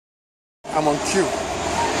I'm on queue.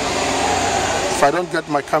 If I don't get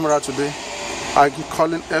my camera today, I'm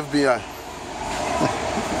calling FBI.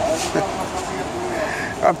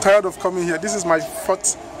 I'm tired of coming here. This is my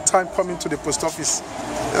fourth time coming to the post office.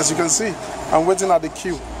 As you can see, I'm waiting at the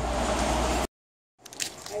queue.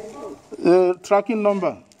 Tracking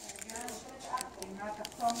number.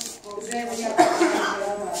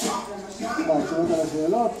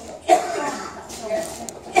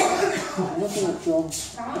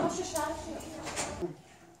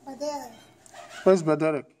 Where's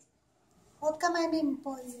Baderek? עוד כמה ימים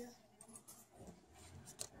פה יהיה.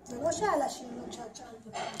 זה לא שאלה שאלות שאת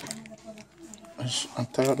שאלת. I'm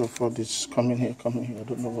tired of all this. Coming here. I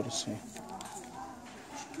don't know what to say.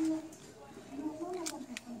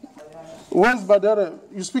 Where's Baderek?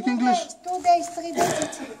 You speak English? 2 days, 3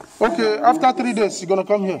 days. Okay, after 3 days, you're gonna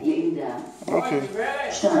come here. Okay.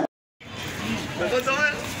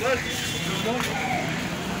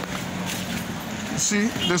 See,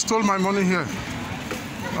 they stole my money here.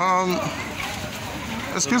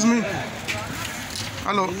 Excuse me.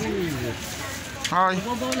 Hello. Hi.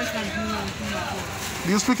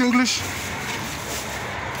 Do you speak English?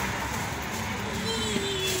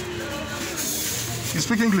 You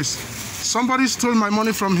speak English? Somebody stole my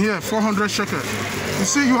money from here, 400 shekel. You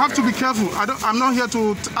see, you have to be careful. I'm not here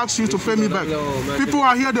to ask you to pay me back. People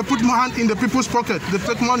are here, they put my hand in the people's pocket. They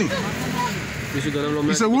take money.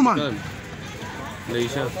 It's a woman.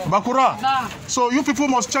 Bakura. So you people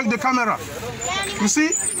must check the camera. You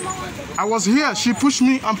see, I was here. She pushed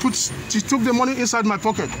me and she took the money inside my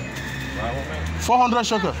pocket. 400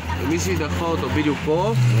 shekel. Let me see the photo, video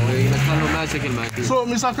call. So,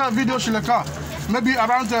 Misaka video Shileka. Maybe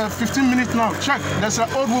around 15 minutes now. Check. There's an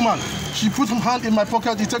old woman. She put her hand in my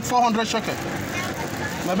pocket. He take 400 shekel.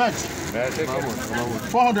 My bag.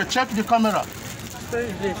 400. Check the camera.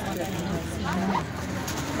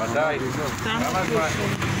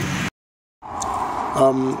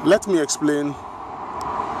 Let me explain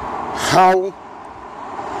how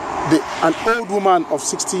an old woman of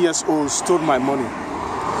 60 years old stole my money.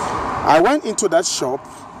 I went into that shop.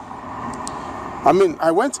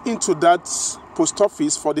 I went into that post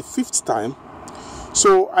office for the 5th time.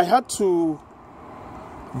 So I had to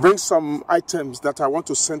bring some items that I want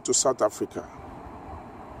to send to South Africa.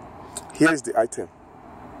 Here is the item.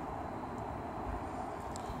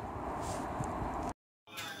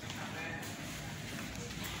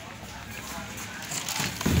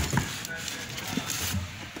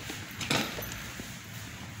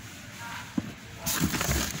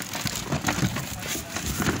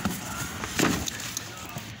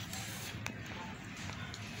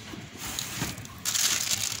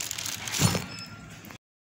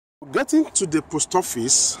 Getting to the post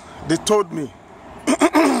office, they told me,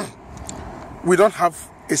 we don't have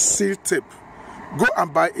a seal tape. Go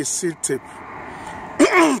and buy a seal tape.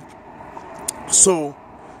 So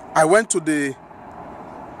I went to the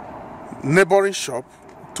neighboring shop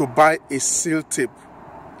to buy a seal tape.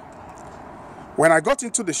 When I got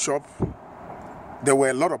into the shop, there were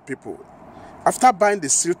a lot of people. After buying the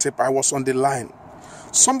seal tape, I was on the line.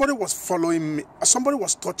 Somebody was following me. Somebody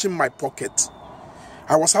was touching my pocket.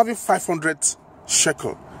 I was having 500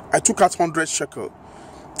 shekel. I took out 100 shekel.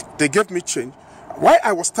 They gave me change. While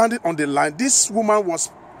I was standing on the line, this woman was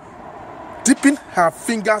dipping her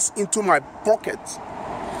fingers into my pocket.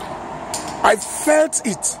 I felt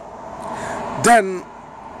it. Then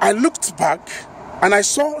I looked back and I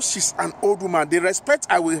saw she's an old woman. The respect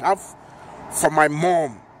I will have for my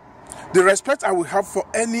mom, the respect I will have for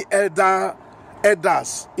any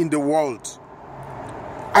elders in the world,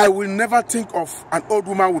 I will never think of an old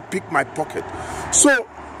woman would pick my pocket. So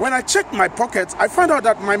when I checked my pocket, I found out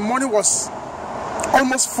that my money was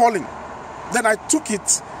almost falling. Then I took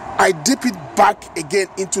it, I dip it back again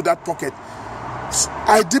into that pocket.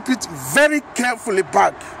 I dip it very carefully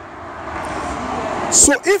back.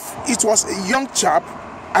 So if it was a young chap,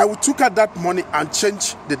 I would take out that money and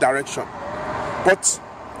change the direction. But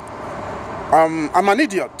I'm an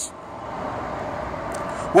idiot.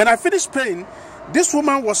 When I finished paying, this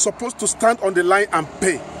woman was supposed to stand on the line and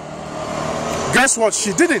pay. Guess what?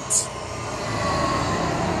 She didn't.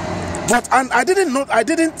 And I didn't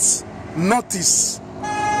notice.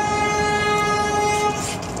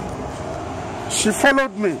 She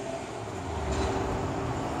followed me.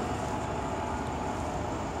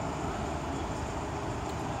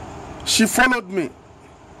 She followed me.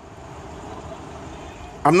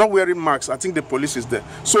 I'm not wearing masks. I think the police is there.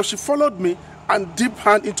 So she followed me and dipped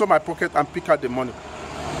hand into my pocket and picked out the money.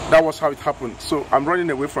 That was how it happened. So I'm running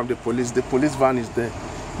away from the police. The police van is there.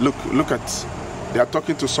 Look at, they are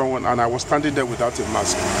talking to someone and I was standing there without a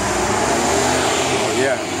mask. Oh,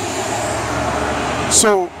 yeah.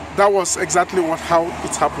 So that was exactly how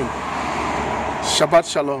it happened. Shabbat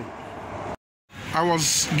Shalom. I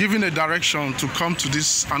was given a direction to come to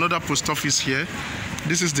this another post office here.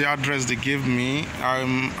 This is the address they gave me.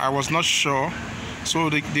 I was not sure, so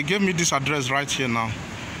they gave me this address right here now.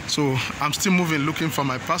 So I'm still moving, looking for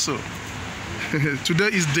my parcel. Today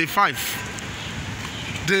is day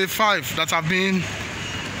 5. Day 5 that I've been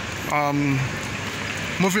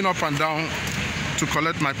moving up and down to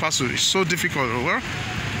collect my parcel. It's so difficult, over.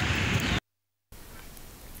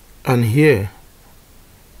 And here,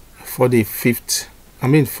 for the 6th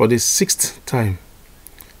time,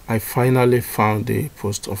 I finally found the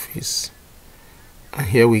post office. And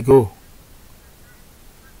here we go.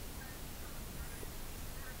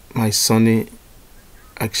 My Sony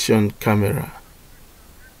action camera.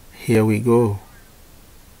 Here we go.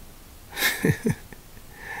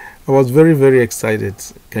 I was very, very excited.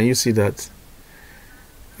 Can you see that?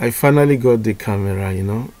 I finally got the camera, you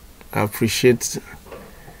know.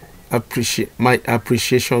 My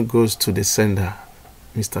appreciation goes to the sender,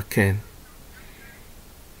 Mr. Ken.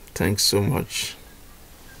 Thanks so much.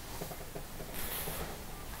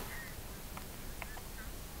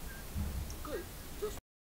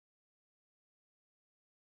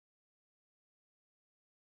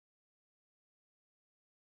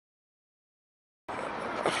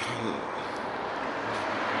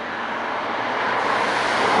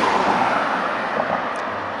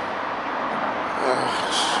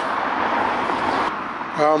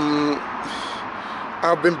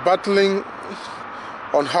 I've been battling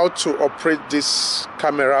on how to operate this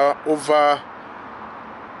camera over,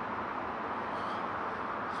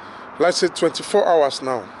 let's say, 24 hours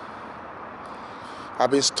now.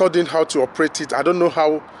 I've been studying how to operate it. I don't know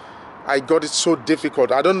how I got it so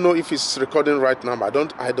difficult. I don't know if it's recording right now. I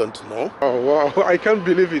don't know. Oh wow, I can't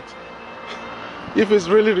believe it. If it's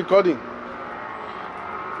really recording.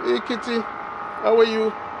 Hey Kitty, how are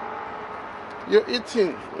you? You're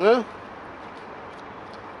eating, huh?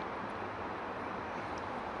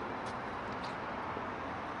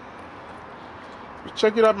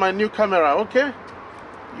 Check it out, my new camera, okay?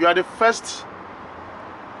 You are the first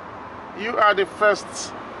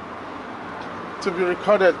to be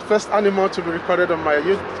recorded, first animal to be recorded on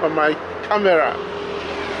my camera.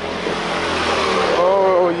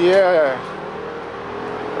 Oh yeah.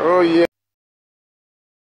 Oh yeah.